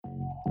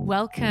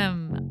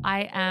Welcome.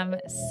 I am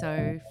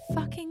so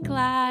fucking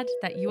glad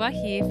that you are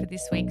here for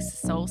this week's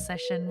soul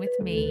session with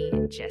me,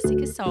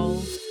 Jessica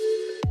Soul.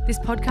 This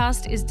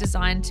podcast is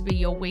designed to be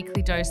your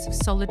weekly dose of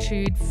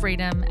solitude,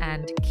 freedom,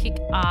 and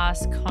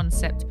kick-ass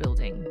concept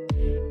building.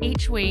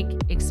 Each week,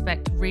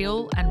 expect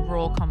real and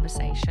raw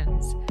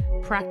conversations,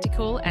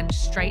 practical and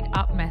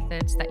straight-up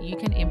methods that you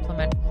can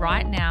implement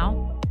right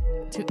now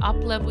to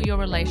up-level your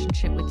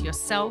relationship with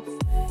yourself,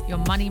 your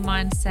money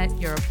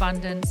mindset, your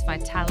abundance,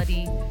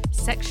 vitality,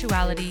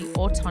 sexuality,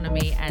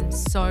 autonomy, and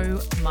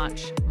so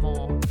much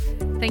more.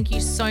 Thank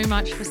you so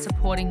much for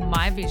supporting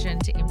my vision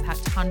to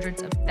impact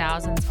hundreds of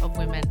thousands of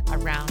women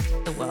around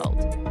the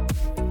world.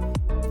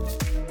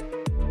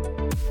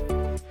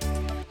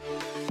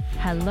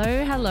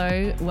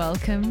 Hello.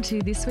 Welcome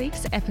to this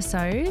week's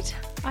episode.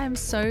 I am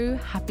so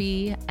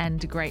happy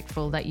and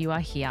grateful that you are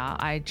here.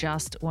 I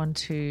just want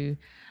to,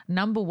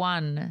 number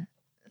one,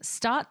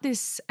 start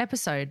this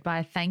episode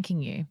by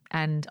thanking you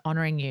and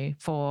honoring you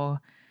for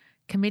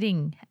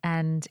committing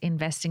and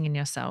investing in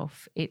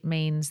yourself. It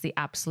means the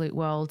absolute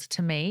world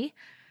to me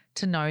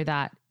to know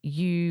that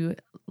you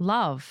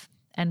love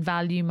and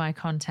value my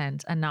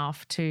content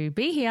enough to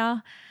be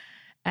here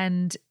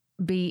and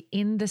be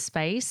in the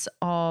space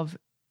of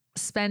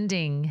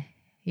spending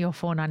your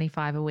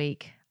 $4.95 a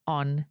week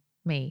on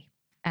me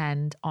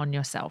and on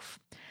yourself.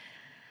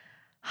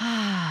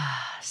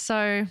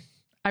 So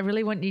I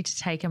really want you to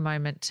take a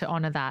moment to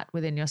honor that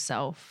within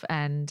yourself.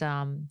 And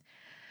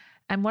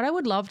what I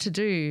would love to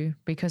do,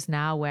 because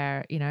now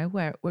we're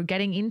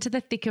getting into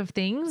the thick of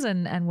things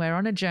and we're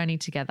on a journey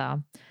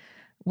together.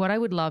 What I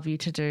would love you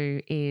to do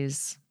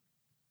is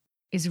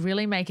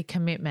really make a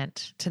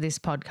commitment to this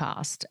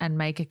podcast and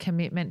make a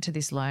commitment to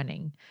this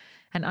learning,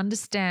 and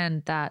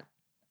understand that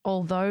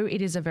although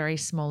it is a very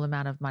small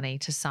amount of money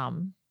to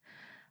some,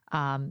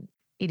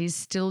 it is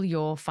still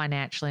your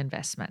financial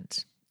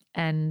investment.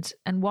 And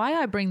why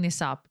I bring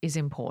this up is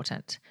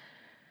important.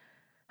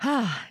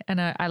 And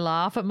I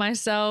laugh at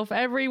myself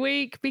every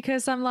week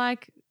because I'm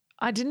like,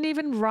 I didn't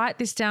even write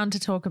this down to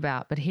talk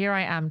about, but here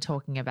I am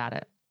talking about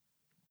it.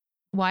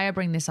 Why I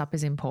bring this up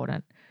is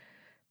important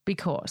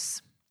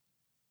because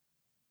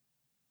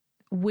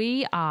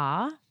we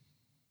are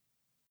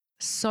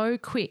so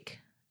quick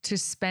to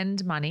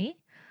spend money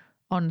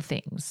on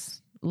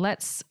things.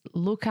 Let's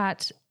look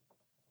at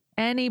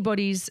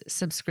anybody's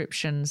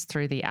subscriptions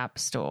through the App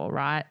Store,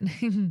 right?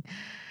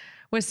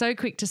 We're so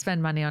quick to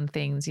spend money on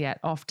things, yet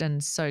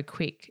often so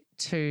quick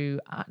to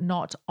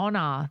not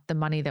honor the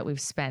money that we've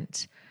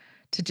spent,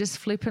 to just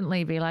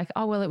flippantly be like,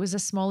 oh, well, it was a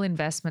small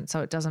investment,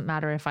 so it doesn't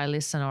matter if I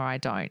listen or I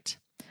don't.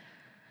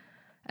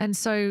 And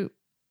so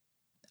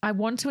I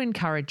want to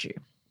encourage you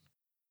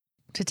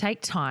to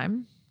take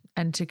time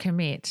and to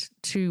commit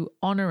to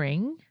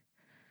honoring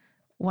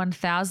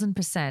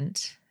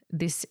 1000%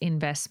 this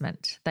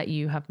investment that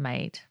you have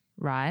made,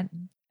 right?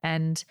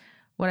 And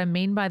what I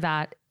mean by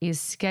that is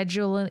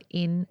schedule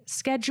in,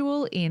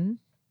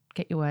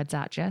 get your words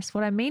out, Jess.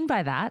 What I mean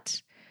by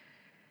that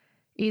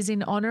is,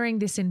 in honoring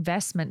this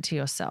investment to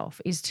yourself,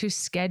 is to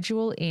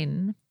schedule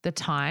in the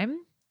time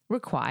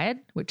required,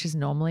 which is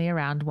normally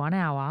around 1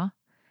 hour,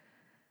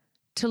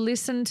 to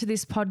listen to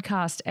this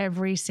podcast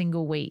every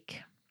single week,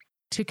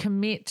 to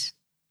commit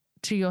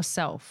to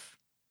yourself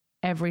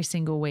every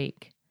single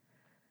week.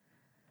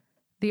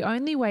 The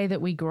only way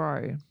that we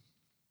grow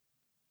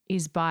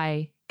is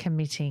by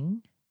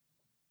committing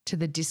to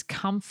the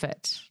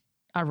discomfort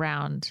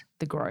around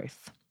the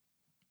growth.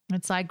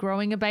 It's like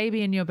growing a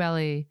baby in your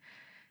belly.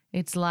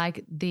 It's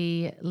like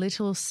the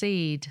little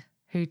seed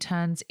who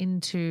turns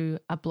into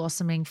a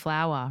blossoming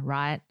flower,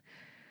 right?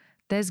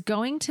 There's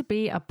going to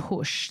be a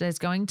push. There's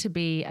going to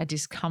be a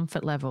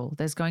discomfort level.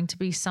 There's going to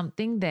be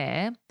something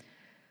there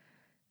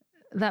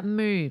that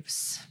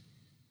moves.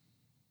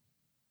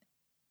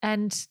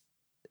 And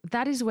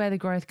that is where the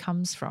growth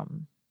comes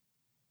from.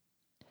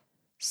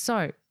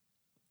 So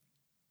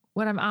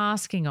what I'm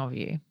asking of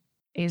you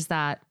is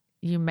that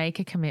you make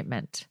a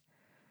commitment.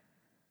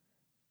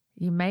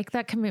 You make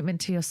that commitment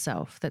to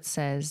yourself that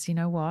says, you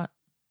know what,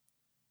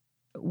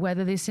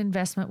 whether this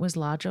investment was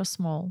large or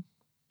small,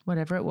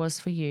 whatever it was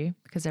for you,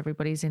 because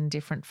everybody's in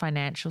different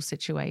financial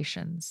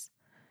situations,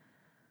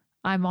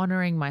 I'm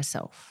honoring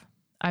myself.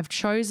 I've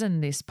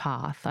chosen this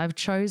path. I've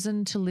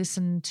chosen to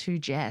listen to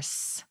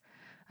Jess.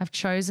 I've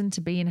chosen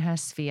to be in her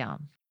sphere.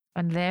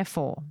 And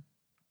therefore,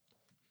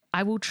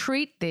 I will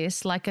treat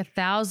this like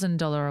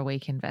 $1,000 a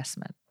week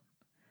investment.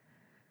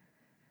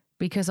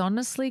 Because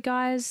honestly,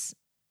 guys,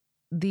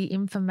 the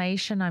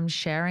information I'm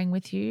sharing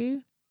with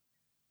you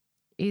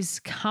is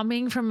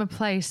coming from a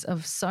place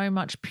of so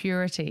much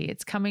purity.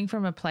 It's coming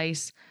from a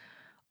place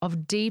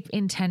of deep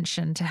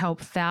intention to help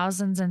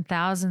thousands and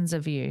thousands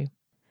of you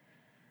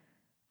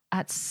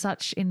at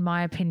such, in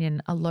my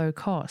opinion, a low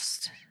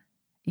cost.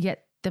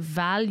 Yet the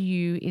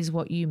value is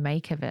what you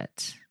make of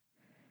it.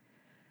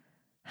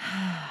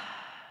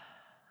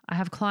 I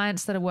have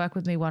clients that work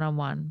with me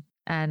one-on-one,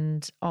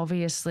 and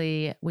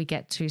obviously we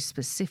get to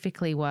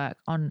specifically work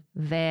on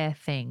their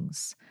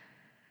things.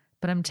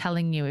 But I'm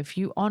telling you, if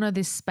you honor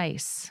this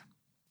space,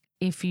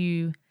 if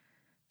you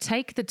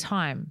take the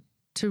time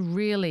to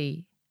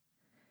really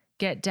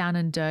get down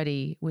and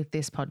dirty with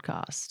this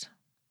podcast,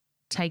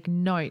 take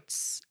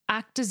notes,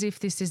 act as if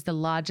this is the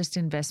largest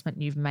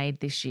investment you've made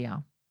this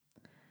year.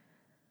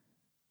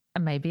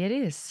 And maybe it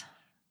is,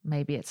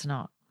 maybe it's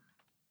not.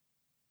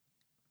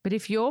 But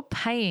if you're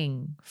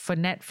paying for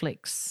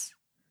Netflix,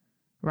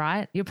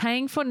 right? You're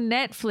paying for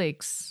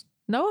Netflix.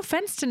 No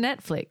offense to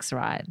Netflix,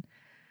 right?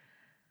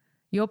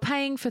 You're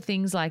paying for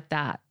things like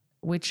that,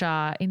 which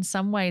are in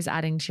some ways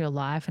adding to your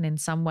life and in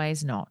some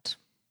ways not.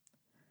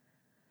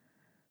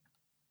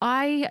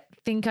 I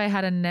think I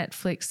had a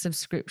Netflix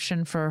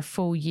subscription for a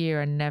full year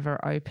and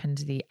never opened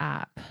the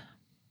app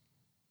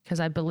because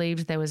I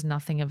believed there was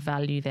nothing of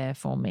value there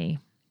for me.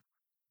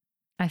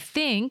 I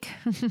think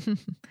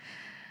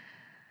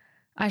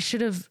I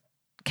should have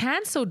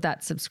cancelled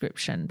that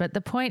subscription, but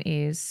the point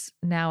is,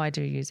 now I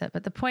do use it,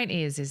 but the point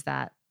is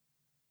that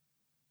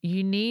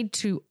you need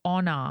to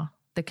honor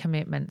the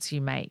commitments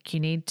you make. You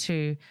need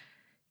to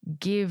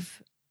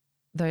give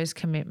those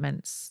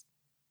commitments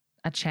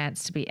a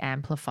chance to be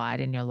amplified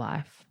in your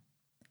life.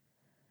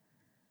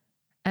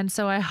 And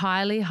so I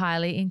highly,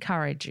 highly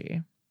encourage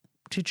you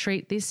to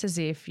treat this as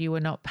if you were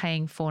not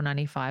paying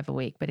 $4.95 a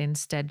week, but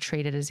instead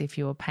treat it as if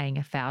you were paying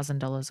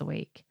 $1,000 a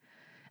week.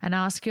 And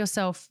ask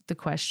yourself the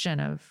question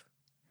of,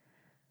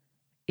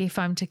 if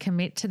I'm to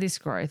commit to this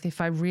growth,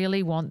 if I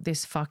really want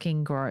this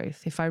fucking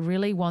growth, if I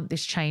really want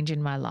this change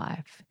in my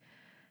life,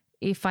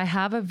 if I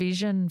have a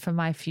vision for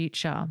my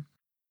future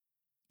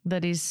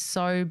that is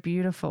so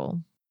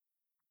beautiful,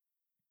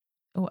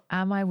 or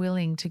am I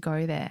willing to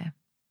go there?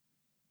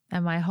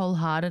 Am I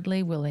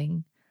wholeheartedly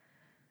willing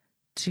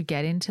to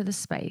get into the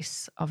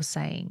space of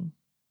saying,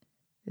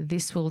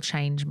 this will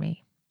change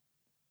me?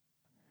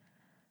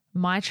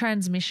 My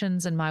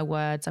transmissions and my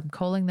words, I'm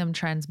calling them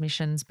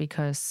transmissions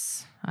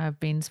because I've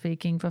been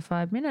speaking for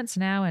 5 minutes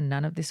now and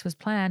none of this was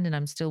planned, and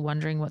I'm still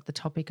wondering what the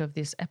topic of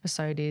this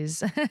episode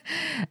is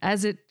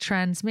as it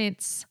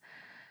transmits.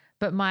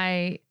 But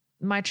my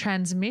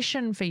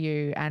transmission for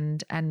you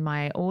and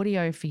my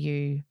audio for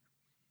you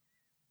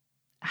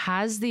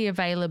has the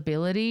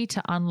availability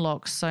to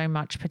unlock so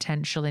much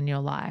potential in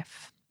your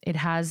life. It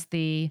has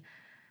the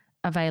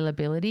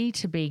availability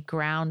to be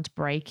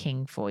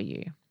groundbreaking for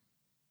you.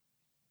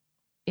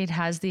 It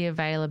has the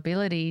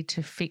availability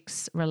to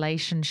fix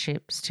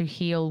relationships, to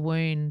heal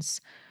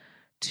wounds,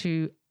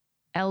 to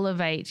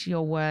elevate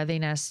your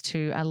worthiness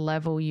to a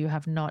level you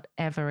have not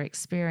ever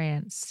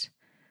experienced.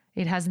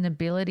 It has an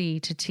ability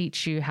to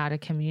teach you how to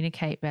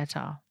communicate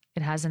better.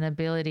 It has an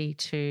ability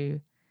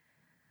to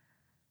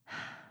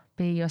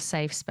be your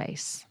safe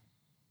space.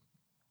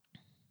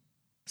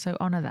 So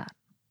honor that.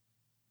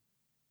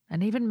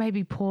 And even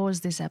maybe pause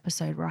this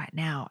episode right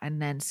now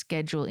and then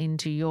schedule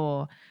into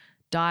your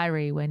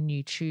diary when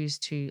you choose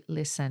to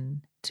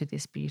listen to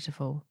this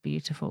beautiful,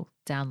 beautiful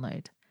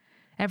download.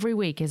 Every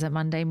week, is it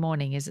Monday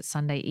morning? Is it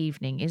Sunday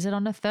evening? Is it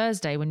on a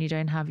Thursday when you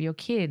don't have your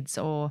kids?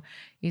 Or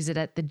is it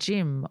at the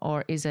gym?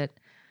 Or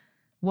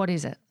what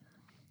is it?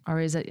 Or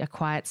is it a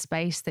quiet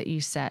space that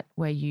you set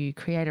where you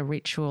create a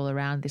ritual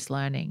around this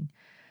learning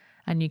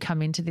and you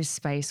come into this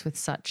space with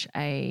such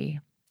a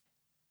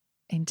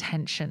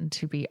intention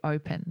to be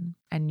open,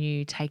 and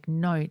you take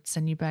notes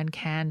and you burn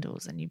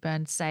candles and you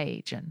burn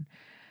sage? And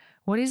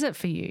what is it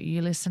for you?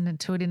 You listen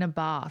to it in a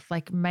bath.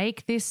 Like,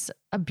 make this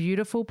a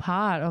beautiful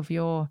part of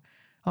your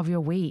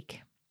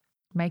week.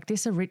 Make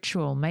this a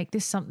ritual. Make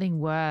this something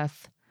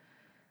worth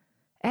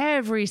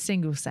every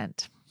single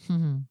cent.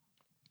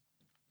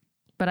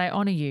 But I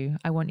honor you.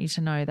 I want you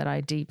to know that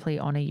I deeply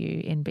honor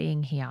you in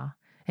being here.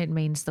 It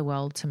means the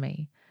world to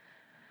me.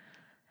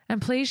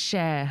 And please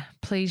share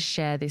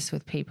this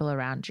with people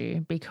around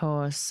you,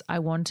 because I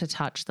want to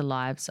touch the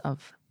lives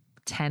of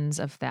tens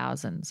of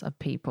thousands of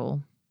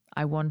people.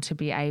 I want to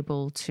be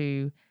able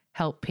to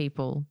help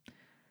people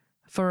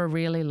for a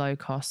really low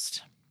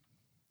cost.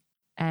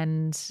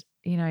 And,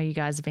 you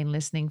guys have been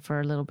listening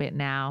for a little bit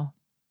now.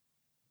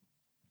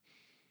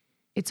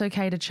 It's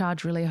okay to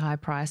charge really high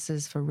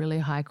prices for really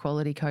high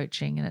quality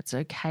coaching. And it's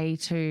okay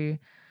to,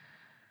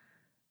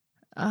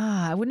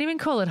 I wouldn't even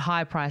call it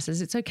high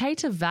prices. It's okay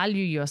to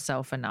value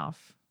yourself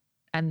enough,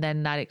 and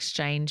then that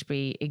exchange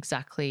be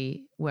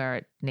exactly where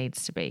it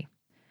needs to be.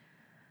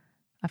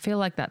 I feel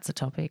like that's a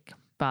topic,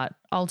 but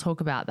I'll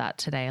talk about that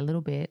today a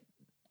little bit.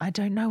 I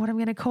don't know what I'm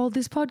going to call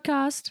this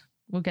podcast.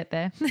 We'll get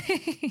there.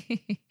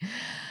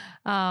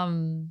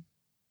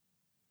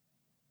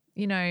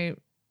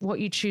 What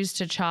you choose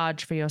to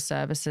charge for your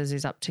services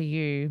is up to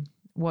you.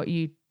 What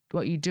you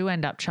do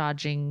end up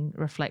charging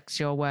reflects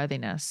your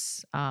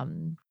worthiness.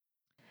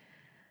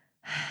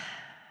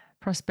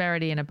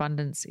 Prosperity and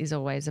abundance is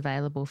always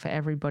available for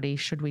everybody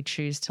should we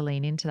choose to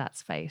lean into that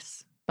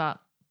space. But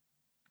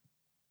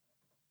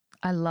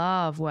I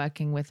love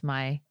working with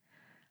I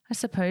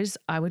suppose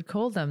I would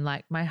call them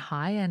like my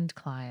high-end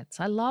clients.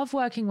 I love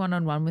working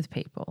one-on-one with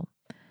people.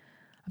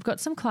 I've got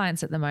some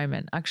clients at the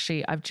moment.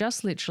 Actually, I've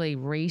just literally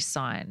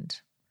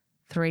re-signed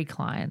 3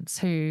 clients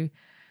who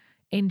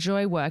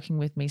enjoy working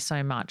with me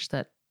so much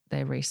that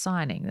they're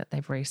re-signing, that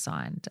they've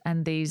re-signed.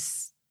 And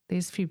these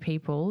few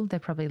people, they're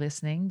probably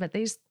listening, but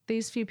these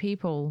few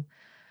people,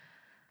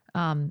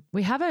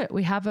 we have a,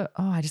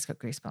 oh, I just got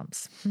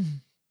goosebumps.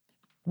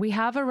 We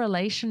have a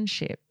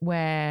relationship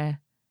where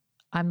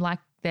I'm like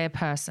their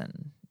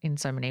person in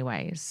so many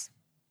ways.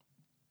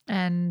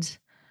 And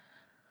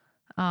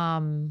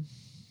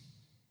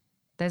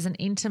there's an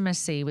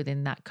intimacy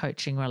within that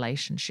coaching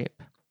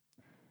relationship.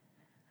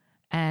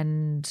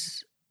 And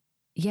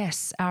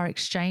yes, our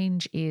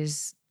exchange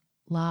is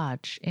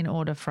large in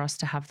order for us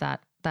to have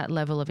that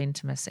level of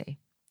intimacy.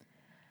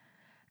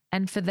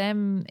 And for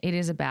them, it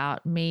is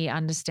about me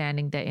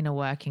understanding the inner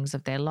workings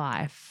of their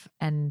life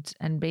and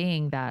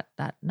being that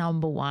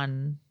number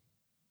one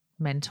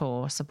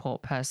mentor,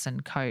 support person,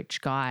 coach,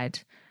 guide,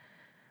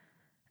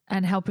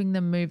 and helping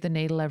them move the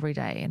needle every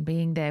day and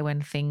being there when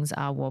things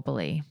are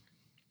wobbly.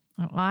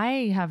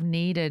 I have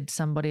needed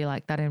somebody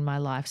like that in my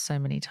life so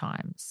many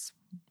times.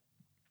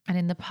 And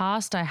in the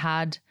past, I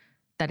had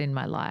that in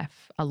my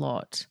life a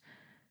lot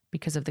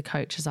because of the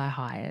coaches I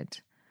hired.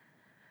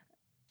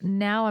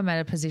 Now I'm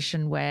at a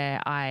position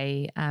where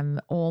I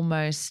am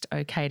almost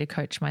okay to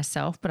coach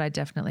myself, but I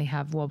definitely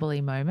have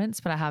wobbly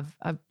moments, but I have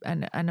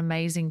an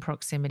amazing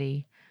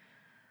proximity.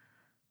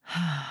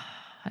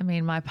 I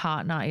mean, my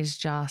partner is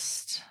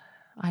just,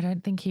 I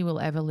don't think he will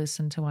ever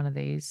listen to one of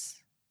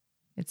these.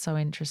 It's so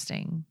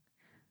interesting,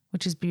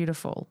 which is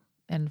beautiful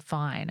and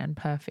fine and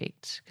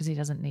perfect because he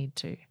doesn't need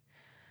to.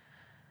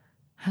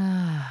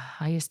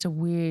 I used to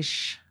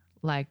wish,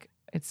 like,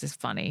 it's just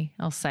funny.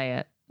 I'll say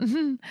it.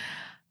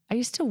 I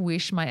used to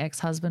wish my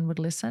ex-husband would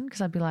listen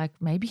because I'd be like,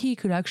 maybe he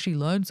could actually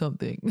learn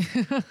something.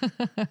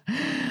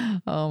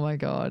 Oh my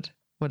God,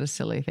 what a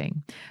silly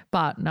thing.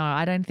 But no,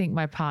 I don't think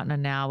my partner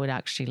now would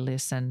actually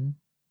listen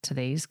to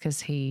these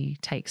because he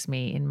takes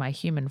me in my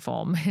human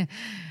form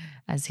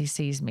as he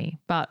sees me.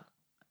 But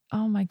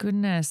oh my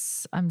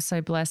goodness, I'm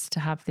so blessed to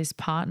have this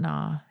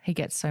partner. He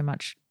gets so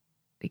much,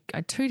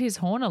 I toot his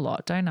horn a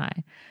lot, don't I?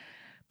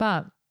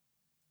 But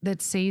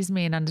that sees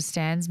me and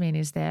understands me and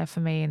is there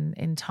for me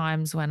in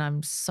times when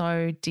I'm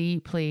so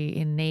deeply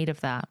in need of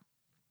that.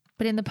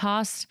 But in the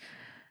past,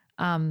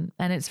 and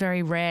it's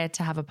very rare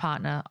to have a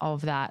partner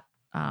of that,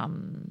 I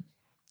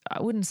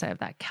wouldn't say of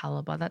that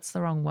caliber, that's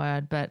the wrong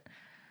word, but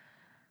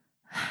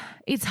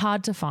it's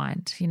hard to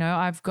find. You know,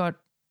 I've got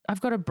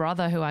a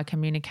brother who I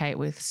communicate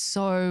with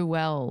so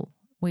well.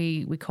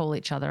 We call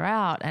each other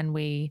out and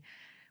we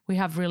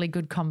have really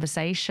good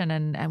conversation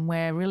and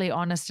we're really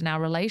honest and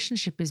our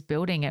relationship is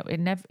building.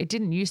 It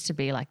didn't used to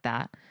be like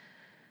that,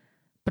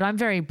 but I'm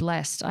very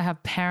blessed. I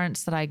have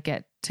parents that I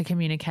get to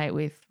communicate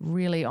with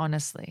really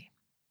honestly.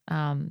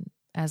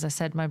 As I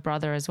said, my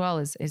brother as well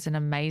is an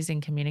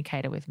amazing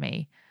communicator with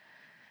me.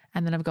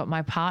 And then I've got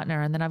my partner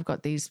and then I've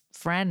got these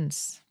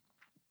friends.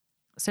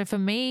 So for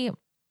me,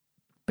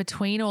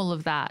 between all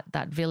of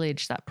that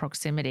village, that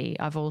proximity,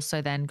 I've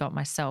also then got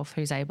myself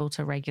who's able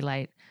to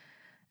regulate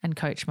and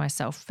coach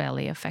myself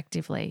fairly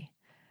effectively.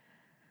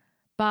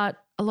 But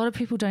a lot of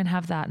people don't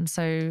have that. And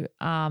so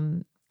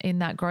in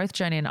that growth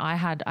journey, and I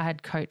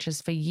had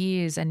coaches for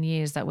years and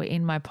years that were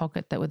in my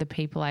pocket that were the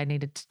people I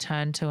needed to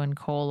turn to and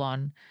call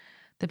on,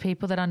 the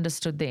people that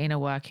understood the inner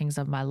workings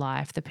of my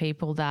life, the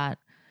people that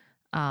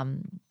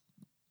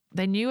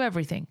they knew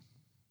everything.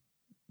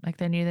 Like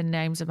they knew the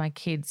names of my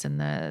kids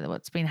and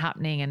what's been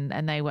happening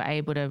and they were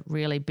able to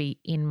really be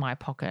in my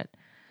pocket.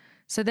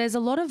 So there's a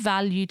lot of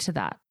value to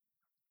that.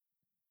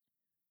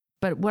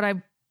 But what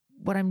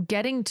I'm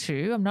getting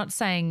to, I'm not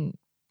saying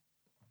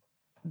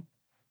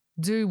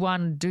do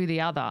one, do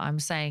the other. I'm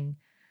saying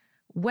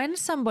when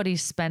somebody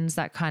spends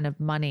that kind of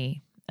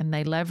money and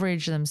they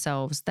leverage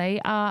themselves, they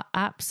are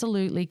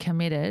absolutely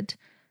committed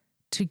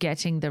to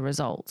getting the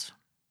result.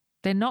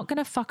 They're not going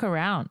to fuck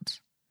around.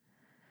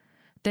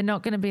 They're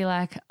not going to be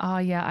like, oh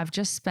yeah, I've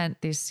just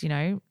spent this,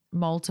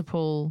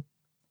 multiple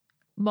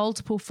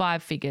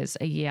 5 figures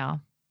a year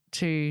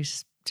to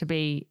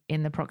be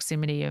in the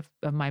proximity of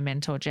my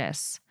mentor,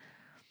 Jess.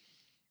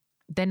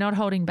 They're not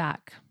holding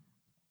back.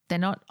 They're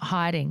not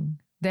hiding.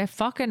 They're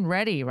fucking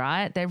ready,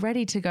 right? They're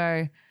ready to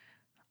go,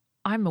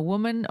 I'm a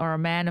woman or a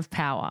man of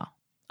power.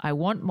 I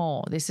want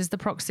more. This is the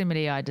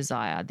proximity I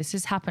desire. This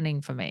is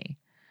happening for me.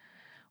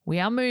 We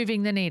are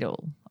moving the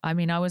needle. I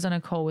mean, I was on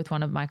a call with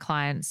one of my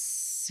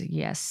clients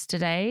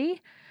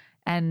yesterday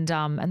and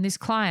this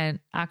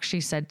client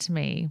actually said to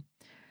me,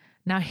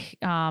 now,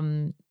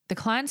 the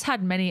clients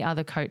had many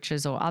other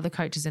coaches or other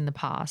coaches in the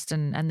past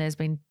and there's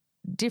been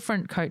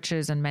different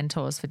coaches and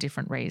mentors for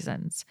different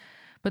reasons.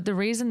 But the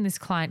reason this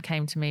client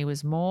came to me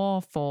was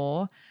more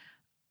for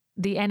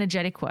the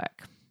energetic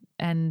work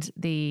and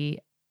the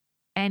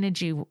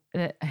energy work.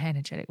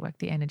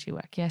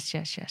 Yes.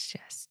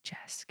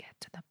 Just get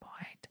to the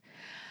point.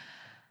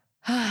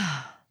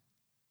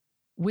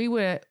 We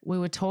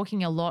were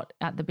talking a lot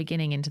at the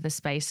beginning into the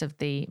space of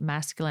the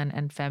masculine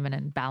and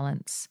feminine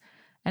balance.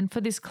 And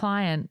for this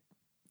client,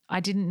 I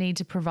didn't need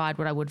to provide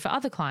what I would for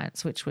other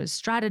clients, which was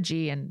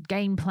strategy and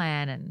game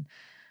plan and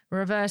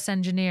reverse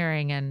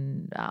engineering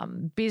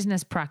and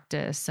business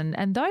practice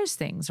and those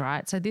things,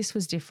 right? So this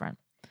was different.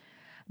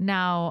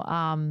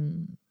 Now,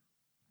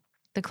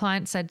 the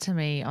client said to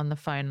me on the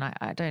phone,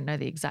 I don't know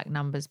the exact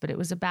numbers, but it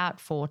was about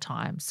 4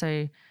 times.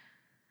 So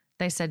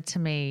they said to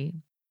me,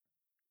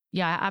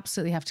 yeah, I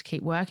absolutely have to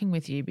keep working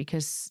with you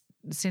because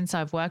since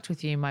I've worked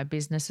with you, my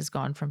business has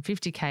gone from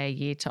 50K a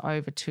year to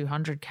over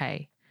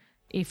 200K,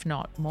 if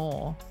not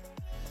more.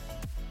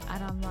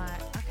 And I'm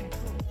like, okay,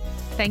 cool.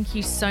 Thank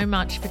you so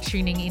much for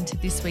tuning into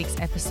this week's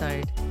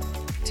episode.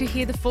 To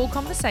hear the full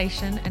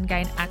conversation and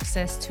gain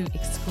access to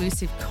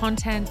exclusive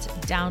content,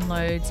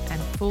 downloads,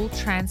 and full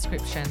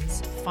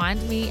transcriptions,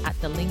 find me at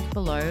the link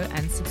below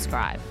and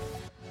subscribe.